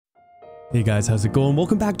Hey guys, how's it going?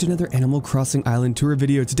 Welcome back to another Animal Crossing Island tour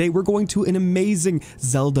video. Today we're going to an amazing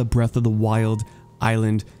Zelda Breath of the Wild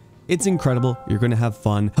island. It's incredible. You're going to have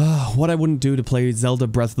fun. What I wouldn't do to play Zelda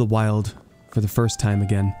Breath of the Wild for the first time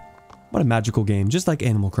again. What a magical game, just like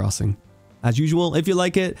Animal Crossing. As usual, if you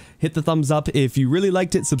like it, hit the thumbs up. If you really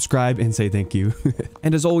liked it, subscribe and say thank you.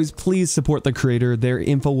 And as always, please support the creator. Their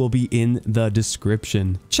info will be in the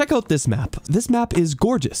description. Check out this map. This map is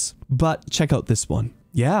gorgeous, but check out this one.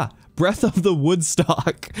 Yeah, Breath of the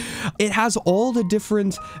Woodstock. It has all the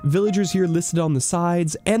different villagers here listed on the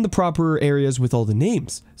sides and the proper areas with all the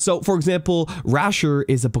names. So, for example, Rasher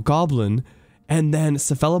is a bokoblin, and then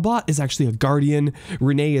Cephalobot is actually a guardian.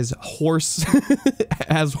 Renee is horse,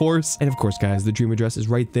 as horse. And of course, guys, the dream address is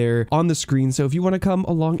right there on the screen. So if you want to come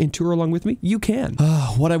along and tour along with me, you can.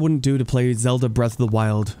 What I wouldn't do to play Zelda Breath of the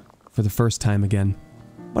Wild for the first time again.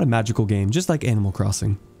 What a magical game, just like Animal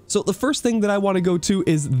Crossing. So the first thing that I want to go to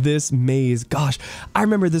is this maze. Gosh, I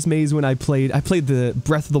remember this maze when I played the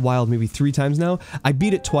Breath of the Wild maybe 3 times now. I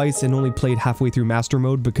beat it twice and only played halfway through Master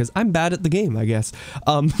Mode because I'm bad at the game, I guess.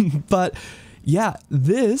 But yeah,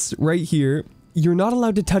 this right here, you're not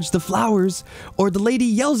allowed to touch the flowers or the lady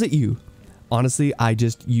yells at you. Honestly, I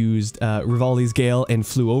just used Rivali's Gale and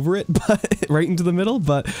flew over it, but right into the middle,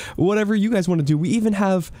 but whatever you guys want to do. We even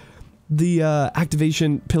have the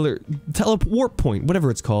activation pillar, teleport point,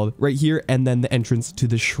 whatever it's called, right here, and then the entrance to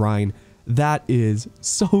the shrine. That is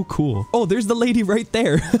so cool. Oh, there's the lady right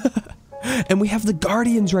there. And we have the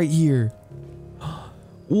guardians right here.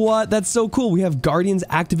 What? That's so cool. We have guardians,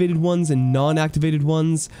 activated ones and non-activated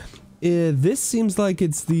ones. This seems like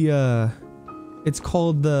it's the, it's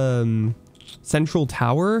called the Central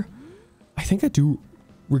Tower. I think I do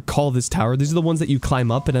recall this tower. These are the ones that you climb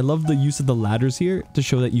up, and I love the use of the ladders here to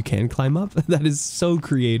show that you can climb up. That is so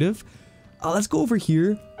creative. Let's go over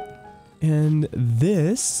here, and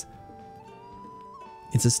this,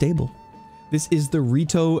 it's a stable. This is the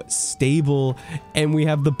Rito stable, and we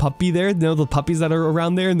have the puppy there. You know, the puppies that are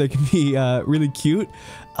around there, and they can be really cute.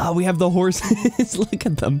 We have the horses. Look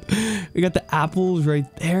at them. We got the apples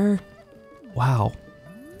right there. Wow.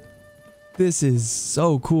 This is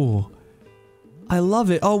so cool. I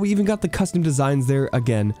love it. Oh, we even got the custom designs there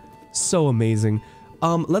again. So amazing.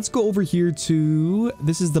 Let's go over here to,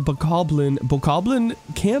 this is the bokoblin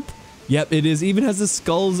camp? Yep, it is. Even has the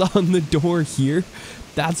skulls on the door here.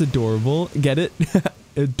 That's adorable. Get it?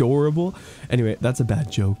 Adorable. Anyway, that's a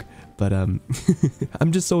bad joke. But I'm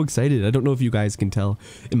just so excited. I don't know if you guys can tell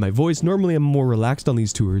in my voice. Normally I'm more relaxed on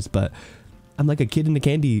these tours, but I'm like a kid in a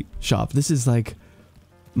candy shop. This is like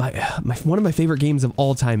one of my favorite games of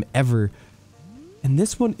all time ever. And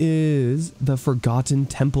this one is the Forgotten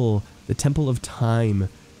Temple, the Temple of Time,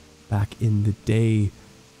 back in the day.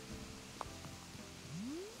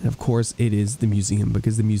 And of course, it is the museum,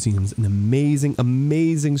 because the museum's an amazing,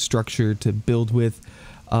 amazing structure to build with.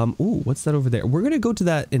 Ooh, what's that over there? We're going to go to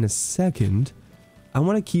that in a second. I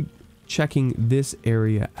want to keep checking this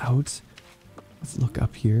area out. Let's look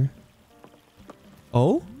up here.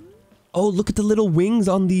 Oh? Oh, look at the little wings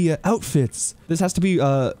on the outfits. This has to be,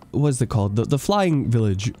 what is it called? The flying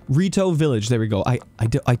village. Rito village. There we go.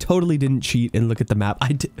 I totally didn't cheat and look at the map.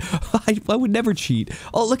 I would never cheat.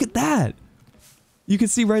 Oh, look at that. You can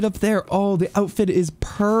see right up there. Oh, the outfit is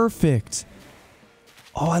perfect.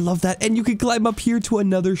 Oh, I love that. And you can climb up here to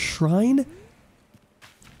another shrine.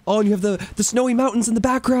 Oh, and you have the snowy mountains in the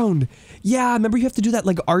background. Yeah, remember you have to do that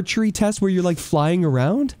like archery test where you're like flying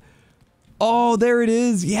around? Oh, there it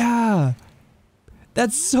is. Yeah.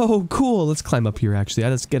 That's so cool. Let's climb up here, actually.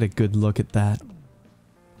 Let's get a good look at that.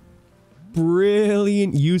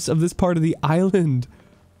 Brilliant use of this part of the island.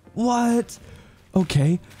 What?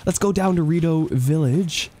 Okay. Let's go down to Rito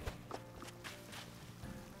Village.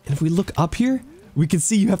 And if we look up here, we can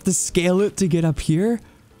see you have to scale it to get up here.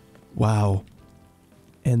 Wow.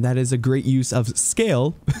 And that is a great use of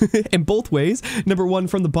scale in both ways. Number one,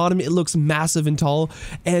 from the bottom, it looks massive and tall,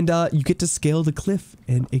 and you get to scale the cliff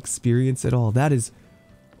and experience it all. That is,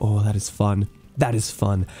 oh, that is fun. That is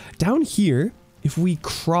fun. Down here, if we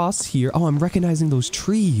cross here, oh, I'm recognizing those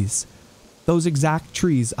trees. Those exact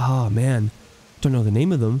trees. Oh, man. Don't know the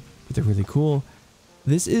name of them, but they're really cool.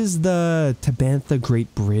 This is the Tabantha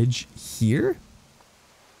Great Bridge here.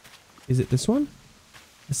 Is it this one?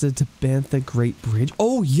 This is the Tabantha Great Bridge.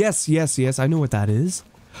 Oh, yes, yes, yes. I know what that is.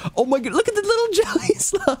 Oh my god, look at the little jelly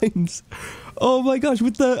slimes. Oh my gosh,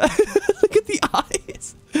 with the... look at the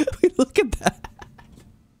eyes. Look at that.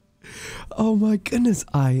 Oh my goodness,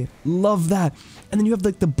 I love that. And then you have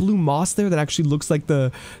like the blue moss there that actually looks like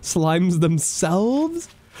the slimes themselves.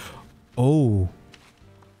 Oh.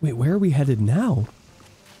 Wait, where are we headed now?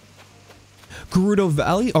 Gerudo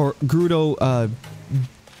Valley or Gerudo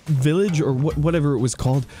Village or whatever it was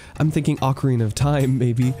called. I'm thinking Ocarina of Time,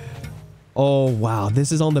 maybe. Oh, wow.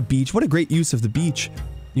 This is on the beach. What a great use of the beach.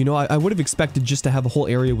 You know, I would have expected just to have a whole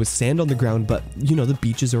area with sand on the ground, but, you know, the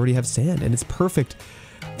beaches already have sand, and it's perfect.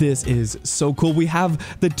 This is so cool. We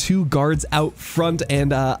have the 2 guards out front,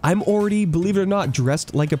 and I'm already, believe it or not,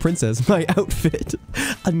 dressed like a princess. My outfit,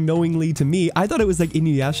 unknowingly to me, I thought it was like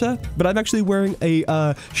Inuyasha, but I'm actually wearing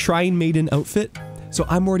a Shrine Maiden outfit, so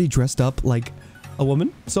I'm already dressed up like a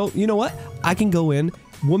woman. So, you know what? I can go in,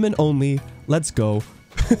 woman only, let's go.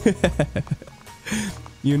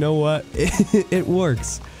 You know what? It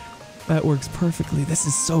works. That works perfectly. This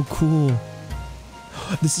is so cool.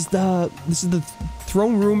 This is the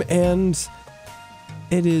throne room, and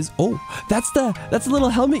it is, oh, that's the little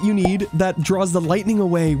helmet you need that draws the lightning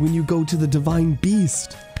away when you go to the divine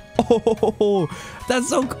beast. Oh, that's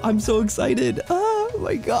so, I'm so excited. Oh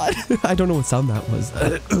my god. I don't know what sound that was.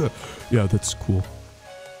 Yeah, that's cool.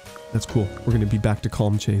 That's cool. We're gonna be back to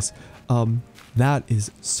Calm Chase. That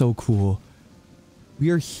is so cool. We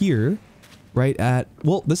are here right at,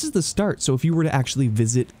 well, this is the start. So if you were to actually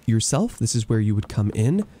visit yourself, this is where you would come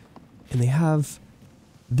in, and they have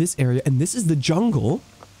this area, and this is the jungle.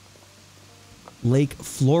 Lake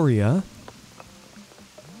Floria.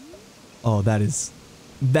 Oh, that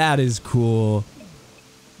is cool.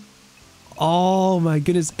 Oh my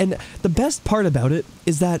goodness. And the best part about it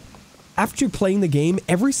is that after playing the game,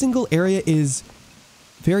 every single area is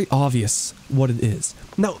very obvious what it is.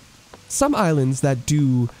 Now, some islands that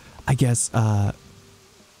do, I guess,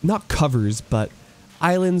 not covers, but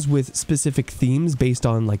islands with specific themes based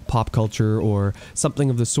on like pop culture or something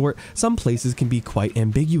of the sort, some places can be quite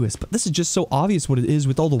ambiguous, but this is just so obvious what it is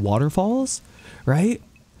with all the waterfalls, right?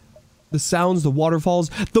 The sounds, the waterfalls,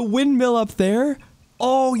 the windmill up there.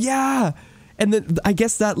 Oh yeah. And then I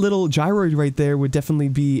guess that little gyroid right there would definitely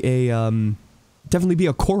be a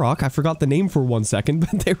Korok. I forgot the name for 1 second,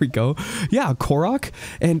 but there we go. Yeah, a Korok.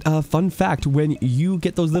 And fun fact, when you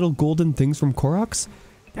get those little golden things from Koroks,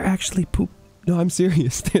 they're actually poop. No, I'm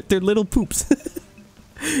serious. They're little poops.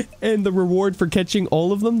 And the reward for catching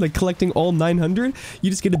all of them, like collecting all 900,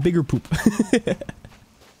 you just get a bigger poop.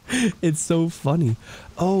 It's so funny.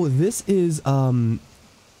 Oh, this is, oh,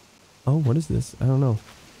 what is this? I don't know.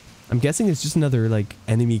 I'm guessing it's just another, like,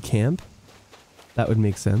 enemy camp. That would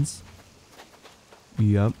make sense.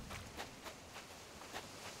 Yep.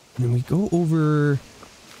 And then we go over...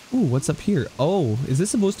 Ooh, what's up here? Oh, is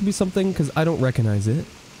this supposed to be something? Because I don't recognize it.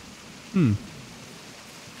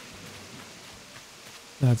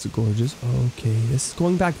 That's gorgeous. Okay, this is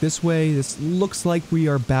going back this way. This looks like we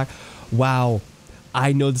are back. Wow.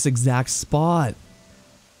 I know this exact spot.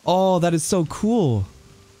 Oh, that is so cool.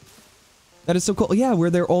 That is so cool. Yeah, where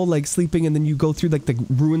they're all like sleeping and then you go through like the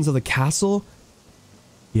ruins of the castle.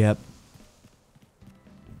 Yep.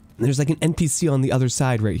 And there's like an NPC on the other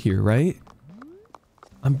side right here, right?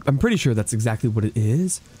 I'm pretty sure that's exactly what it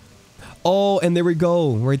is. Oh, and there we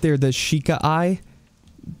go. Right there, the Sheikah Eye.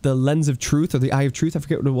 The Lens of Truth, or the Eye of Truth. I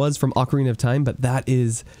forget what it was from Ocarina of Time, but that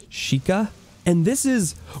is Sheikah. And this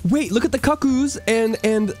is... Wait, look at the cuckoos and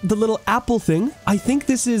the little apple thing. I think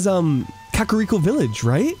this is, Kakariko Village,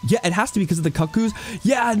 right? Yeah, it has to be because of the cuckoos.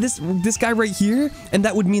 Yeah, this guy right here. And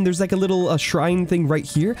that would mean there's like a little shrine thing right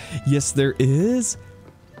here. Yes, there is.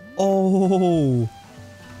 Oh...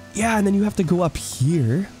 Yeah, and then you have to go up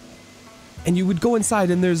here. And you would go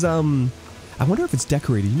inside and there's, I wonder if it's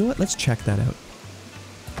decorated. You know what? Let's check that out.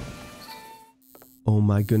 Oh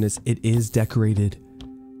my goodness, it is decorated.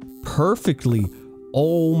 Perfectly.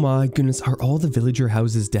 Oh my goodness, are all the villager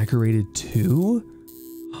houses decorated too?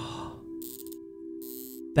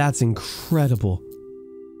 That's incredible.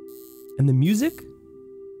 And the music?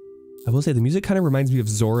 I will say the music kind of reminds me of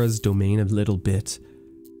Zora's Domain a little bit.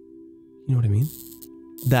 You know what I mean?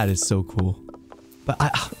 That is so cool. But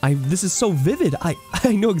this is so vivid. I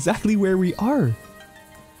know exactly where we are.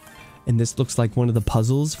 And this looks like one of the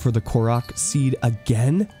puzzles for the Korok seed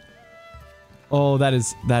again. Oh, that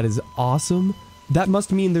is awesome. That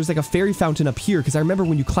must mean there's like a fairy fountain up here, because I remember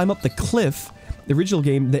when you climb up the cliff, the original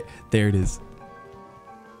game, there it is.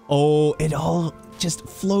 Oh, it all just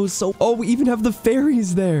flows so... Oh, we even have the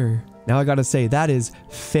fairies there. Now I gotta say, that is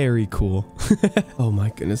very cool. Oh my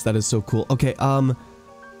goodness, that is so cool. Okay,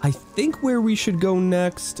 I think where we should go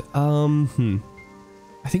next, I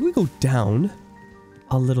think we go down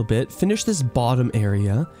a little bit, finish this bottom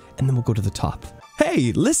area, and then we'll go to the top.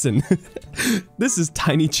 Hey, listen, this is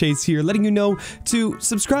Tiny Chase here, letting you know to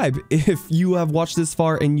subscribe if you have watched this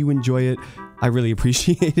far and you enjoy it. I really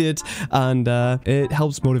appreciate it, and it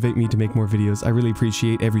helps motivate me to make more videos. I really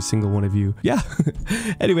appreciate every single one of you. Yeah.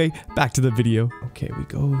 Anyway, back to the video. Okay, we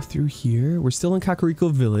go through here. We're still in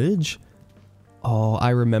Kakariko Village. Oh, I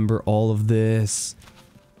remember all of this.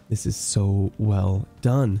 This is so well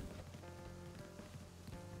done.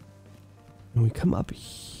 And we come up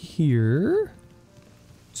here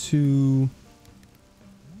to...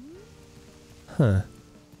 Huh.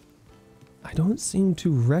 I don't seem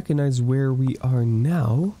to recognize where we are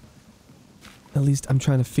now. At least I'm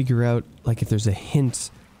trying to figure out, like, if there's a hint.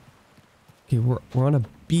 Okay, we're on a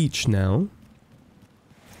beach now.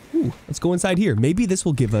 Ooh, let's go inside here. Maybe this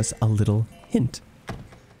will give us a little hint.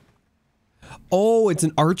 Oh, it's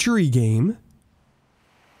an archery game.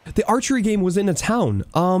 The archery game was in a town.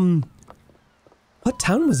 What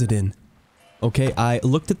town was it in? Okay, I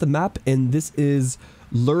looked at the map and this is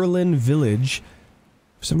Lurlin Village.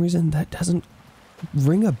 For some reason, that doesn't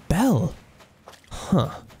ring a bell. Huh.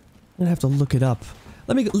 I'm gonna have to look it up.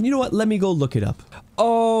 You know what? Let me go look it up.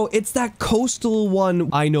 Oh, it's that coastal one.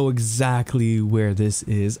 I know exactly where this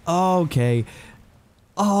is. Okay.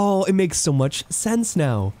 Oh, it makes so much sense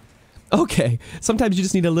now. Okay. Sometimes you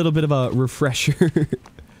just need a little bit of a refresher.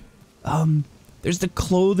 There's the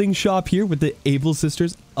clothing shop here with the Able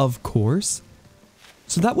sisters, of course.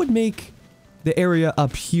 So that would make the area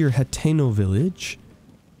up here Hateno Village,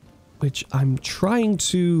 which I'm trying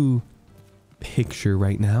to picture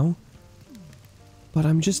right now, but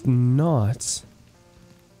I'm just not.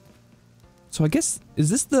 So I guess, is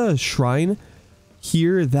this the shrine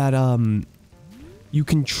here that you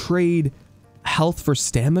can trade health for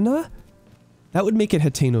stamina? That would make it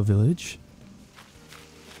Hateno Village.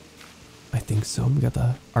 I think so. We got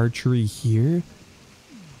the archery here.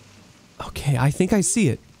 Okay, I think I see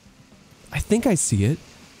it. I think I see it.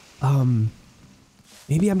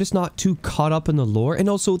 Maybe I'm just not too caught up in the lore. And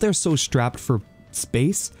also, they're so strapped for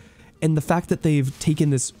space. And the fact that they've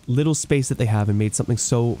taken this little space that they have and made something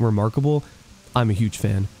so remarkable, I'm a huge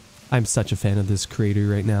fan. I'm such a fan of this creator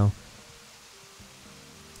right now.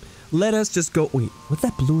 Let us just go... Wait, what's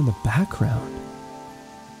that blue in the background?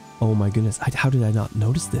 Oh my goodness, how did I not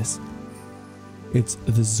notice this? It's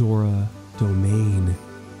the Zora domain.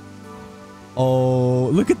 Oh,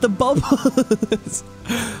 look at the bubbles!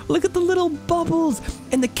 Look at the little bubbles!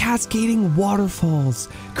 And the cascading waterfalls,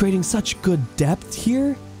 creating such good depth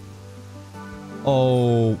here.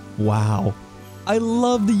 Oh, wow. I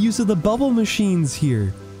love the use of the bubble machines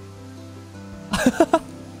here.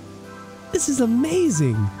 This is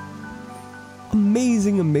amazing.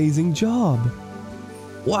 Amazing, amazing job.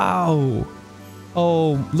 Wow.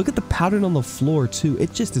 Oh, look at the pattern on the floor too.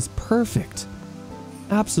 It just is perfect.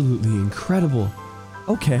 Absolutely incredible.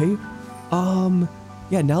 Okay.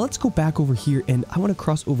 Yeah, now let's go back over here and I want to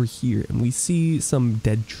cross over here and we see some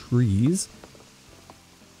dead trees.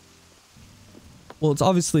 Well, it's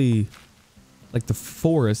obviously like the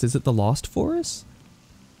forest. Is it the Lost Forest?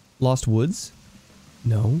 Lost Woods?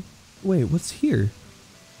 No. Wait, what's here?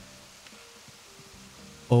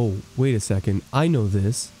 Oh, wait a second. I know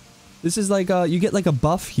this. This is like, you get like a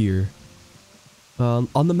buff here.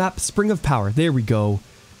 On the map, Spring of Power. There we go.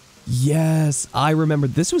 Yes, I remember.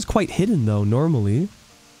 This was quite hidden though, normally.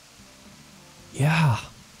 Yeah.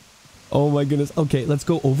 Oh my goodness. Okay, let's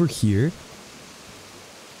go over here.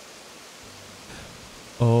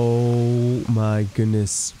 Oh my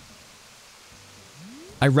goodness.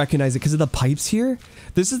 I recognize it because of the pipes here.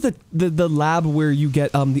 This is the lab where you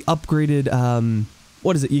get the upgraded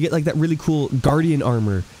what is it? You get like that really cool guardian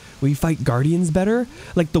armor where you fight guardians better.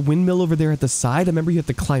 Like the windmill over there at the side. I remember you had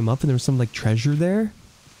to climb up and there was some like treasure there.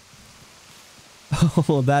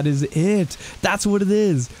 Oh, that is it. That's what it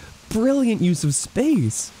is. Brilliant use of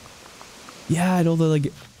space. Yeah, and all the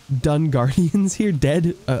like done guardians here,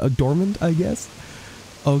 dead, dormant, I guess.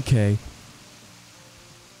 Okay.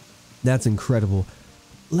 That's incredible.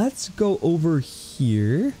 Let's go over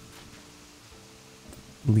here.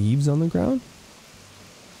 Leaves on the ground.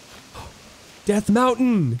 Death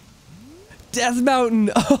Mountain! Death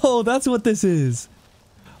Mountain! Oh, that's what this is.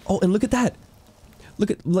 Oh, and look at that.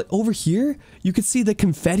 Look over here. You can see the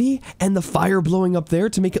confetti and the fire blowing up there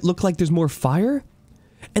to make it look like there's more fire.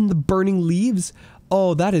 And the burning leaves.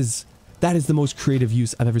 Oh, that is the most creative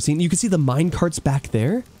use I've ever seen. You can see the mine carts back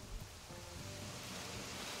there.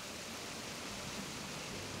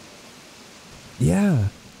 Yeah.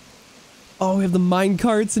 Oh, we have the mine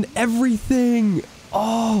carts and everything.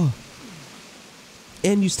 Oh.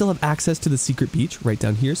 And you still have access to the secret beach right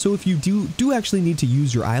down here. So if you do actually need to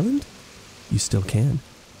use your island, you still can.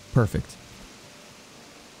 Perfect.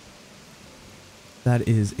 That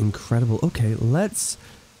is incredible. Okay, let's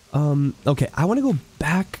Okay, I want to go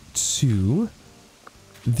back to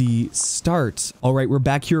the start. All right, we're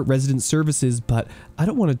back here at Resident Services, but I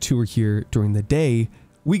don't want to tour here during the day.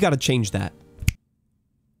 We got to change that.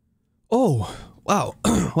 Oh, wow.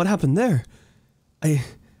 What happened there? I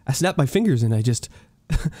snapped my fingers and I just...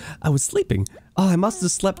 I was sleeping. Oh, I must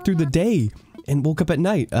have slept through the day and woke up at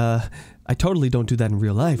night. I totally don't do that in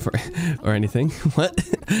real life or anything. What?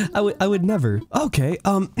 I would never. Okay,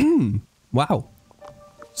 wow.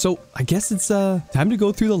 So, I guess it's, time to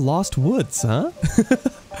go through the Lost Woods, huh?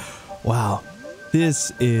 Wow.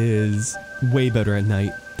 This is way better at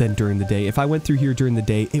night than during the day. If I went through here during the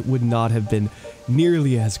day, it would not have been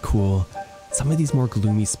nearly as cool. Some of these more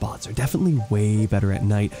gloomy spots are definitely way better at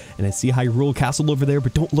night. And I see Hyrule Castle over there,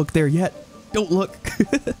 but don't look there yet. Don't look.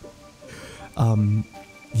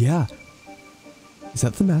 Yeah. Is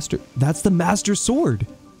that the master? That's the master sword.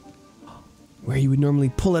 Where you would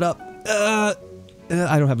normally pull it up. I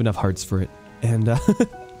don't have enough hearts for it. And,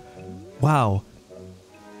 wow.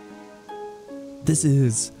 This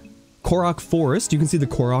is Korok Forest. You can see the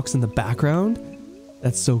Koroks in the background.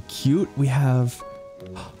 That's so cute. We have,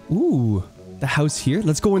 ooh, the house here.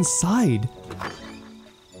 Let's go inside.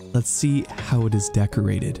 Let's see how it is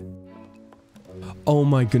decorated. Oh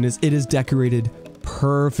my goodness, it is decorated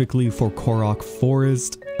perfectly for Korok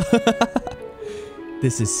Forest.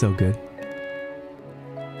 This is so good.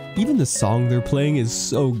 Even the song they're playing is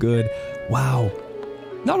so good. Wow.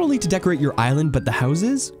 Not only to decorate your island, but the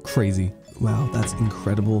houses? Crazy. Wow, that's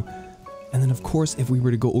incredible. And then of course, if we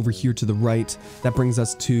were to go over here to the right, that brings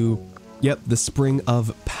us to, yep, the Spring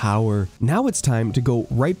of Power. Now it's time to go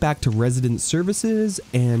right back to Resident Services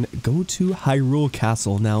and go to Hyrule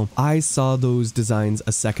Castle. Now, I saw those designs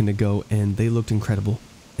a second ago and they looked incredible.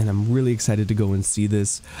 And I'm really excited to go and see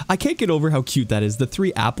this. I can't get over how cute that is. The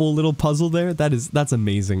 3 apple little puzzle there, that's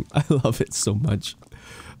amazing. I love it so much.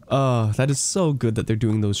 That is so good that they're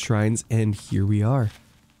doing those shrines, and here we are.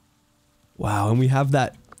 Wow, and we have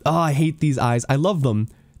that, oh, I hate these eyes. I love them.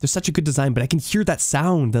 They're such a good design, but I can hear that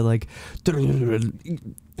sound, that like,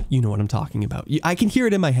 you know what I'm talking about. I can hear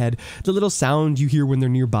it in my head. The little sound you hear when they're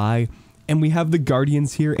nearby. And we have the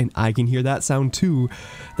Guardians here, and I can hear that sound too.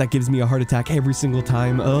 That gives me a heart attack every single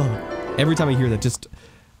time. Oh, every time I hear that, just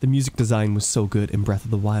the music design was so good in Breath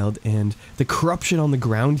of the Wild. And the corruption on the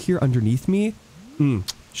ground here underneath me,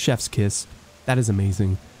 chef's kiss. That is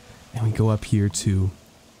amazing. And we go up here to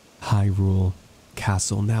Hyrule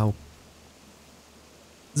Castle. Now,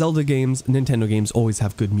 Zelda games, Nintendo games always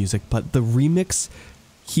have good music, but the remix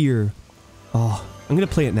here, oh, I'm gonna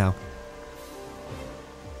play it now.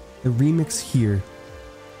 The remix here,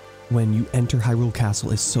 when you enter Hyrule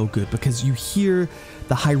Castle, is so good because you hear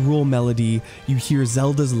the Hyrule melody, you hear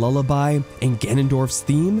Zelda's lullaby and Ganondorf's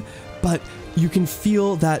theme, but you can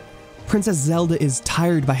feel that Princess Zelda is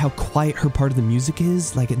tired by how quiet her part of the music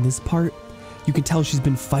is. Like in this part, you can tell she's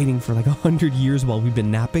been fighting for like 100 years while we've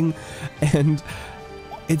been napping, and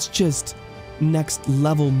it's just next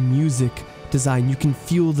level music design. You can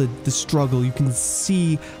feel the struggle. You can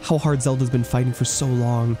see how hard Zelda's been fighting for so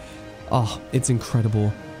long. Oh, it's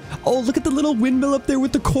incredible. Oh, look at the little windmill up there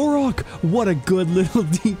with the Korok. What a good little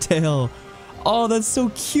detail. Oh, that's so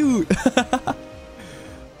cute.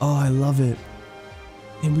 Oh, I love it.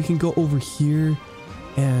 And we can go over here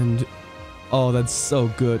and, oh, that's so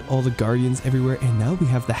good. All the Guardians everywhere. And now we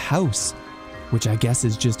have the house, which I guess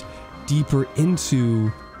is just deeper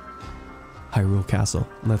into Hyrule Castle.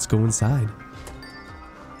 Let's go inside.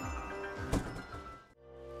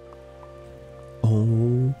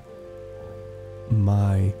 Oh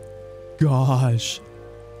my gosh.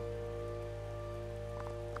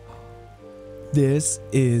 This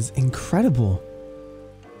is incredible.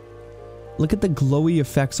 Look at the glowy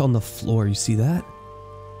effects on the floor. You see that?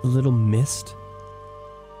 A little mist.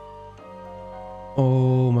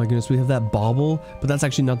 Oh my goodness, we have that bauble, but that's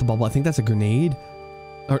actually not the bauble. I think that's a grenade.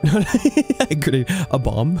 Or not a grenade, a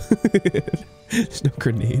bomb. There's no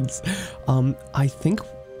grenades. I think,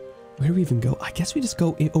 where do we even go? I guess we just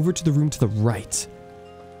go over to the room to the right.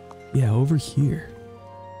 Yeah, over here.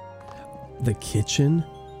 The kitchen.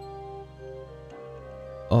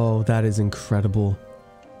 Oh, that is incredible.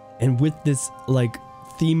 And with this, like,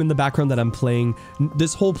 theme in the background that I'm playing,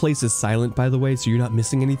 this whole place is silent, by the way, so you're not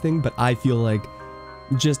missing anything, but I feel like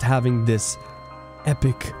just having this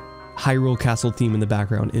epic Hyrule Castle theme in the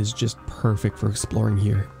background is just perfect for exploring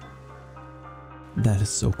here. That is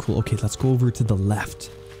so cool. Okay, let's go over to the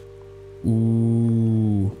left.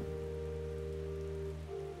 Ooh.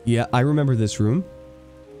 Yeah, I remember this room.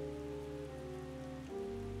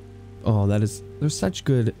 Oh, there's such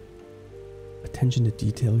good attention to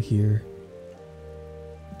detail here.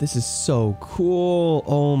 This is so cool.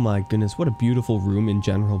 Oh my goodness, what a beautiful room in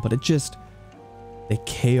general, but it just, the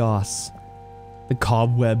chaos, the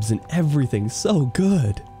cobwebs and everything, so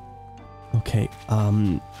good. Okay,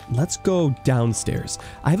 let's go downstairs.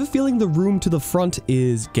 I have a feeling the room to the front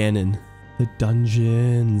is Ganon. The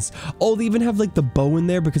dungeons. Oh, they even have like the bow in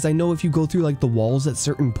there because I know if you go through like the walls at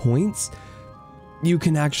certain points, you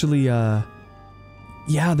can actually, yeah,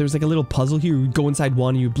 there's like a little puzzle here. You go inside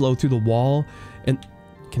one and you blow through the wall and...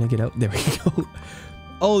 Can I get out? There we go.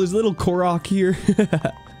 Oh, there's a little Korok here.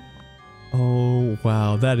 Oh,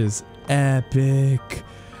 wow. That is epic.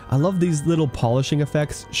 I love these little polishing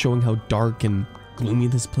effects showing how dark and gloomy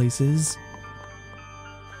this place is.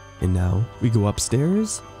 And now we go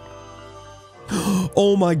upstairs.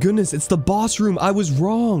 Oh my goodness, it's the boss room. I was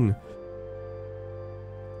wrong.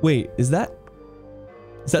 Wait, is that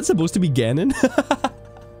supposed to be Ganon?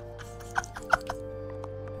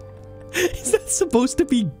 Is that supposed to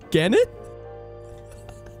be Ganon?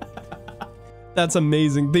 That's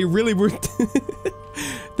amazing. They really were...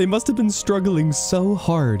 They must have been struggling so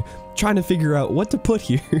hard trying to figure out what to put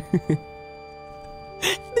here.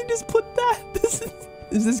 They just put that.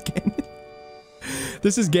 Is this Ganon?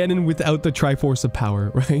 This is Ganon without the Triforce of Power,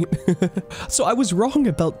 right? So I was wrong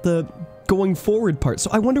about the going forward part. So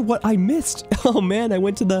I wonder what I missed. Oh man, I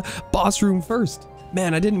went to the boss room first.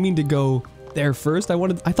 Man, I didn't mean to go there first.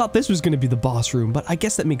 I thought this was going to be the boss room, but I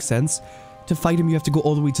guess that makes sense. To fight him, you have to go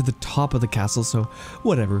all the way to the top of the castle, so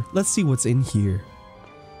whatever. Let's see what's in here.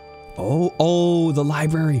 Oh, the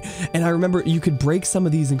library. And I remember you could break some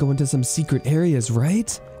of these and go into some secret areas,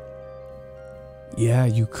 right? Yeah,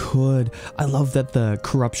 you could. I love that the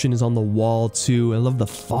corruption is on the wall too. I love the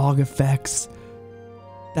fog effects.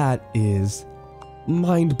 That is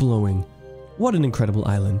mind-blowing. What an incredible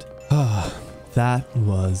island. Ah, that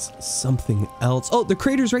was something else. Oh, the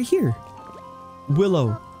crater's right here.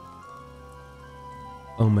 Willow.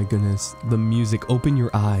 Oh my goodness, the music. Open your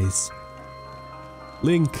eyes.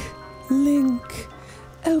 Link. Link,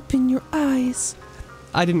 open your eyes.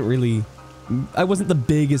 I wasn't the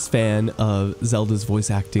biggest fan of Zelda's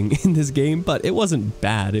voice acting in this game, but it wasn't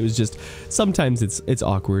bad. It was just, sometimes it's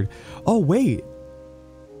awkward. Oh, wait.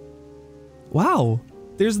 Wow,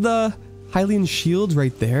 there's the Hylian shield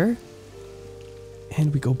right there.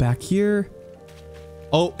 And we go back here.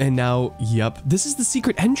 Oh, and now, yep, this is the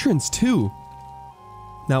secret entrance too.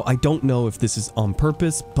 Now, I don't know if this is on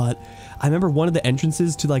purpose, but I remember one of the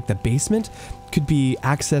entrances to like the basement could be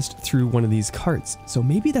accessed through one of these carts. So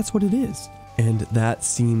maybe that's what it is. And that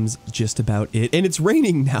seems just about it. And it's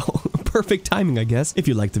raining now. Perfect timing, I guess. If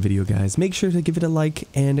you liked the video, guys, make sure to give it a like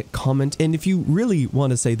and comment. And if you really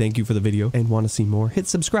want to say thank you for the video and want to see more, hit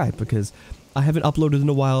subscribe because I haven't uploaded in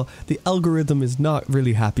a while. The algorithm is not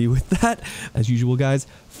really happy with that. As usual, guys,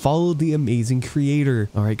 follow the amazing creator.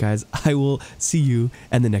 All right, guys, I will see you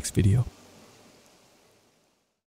in the next video.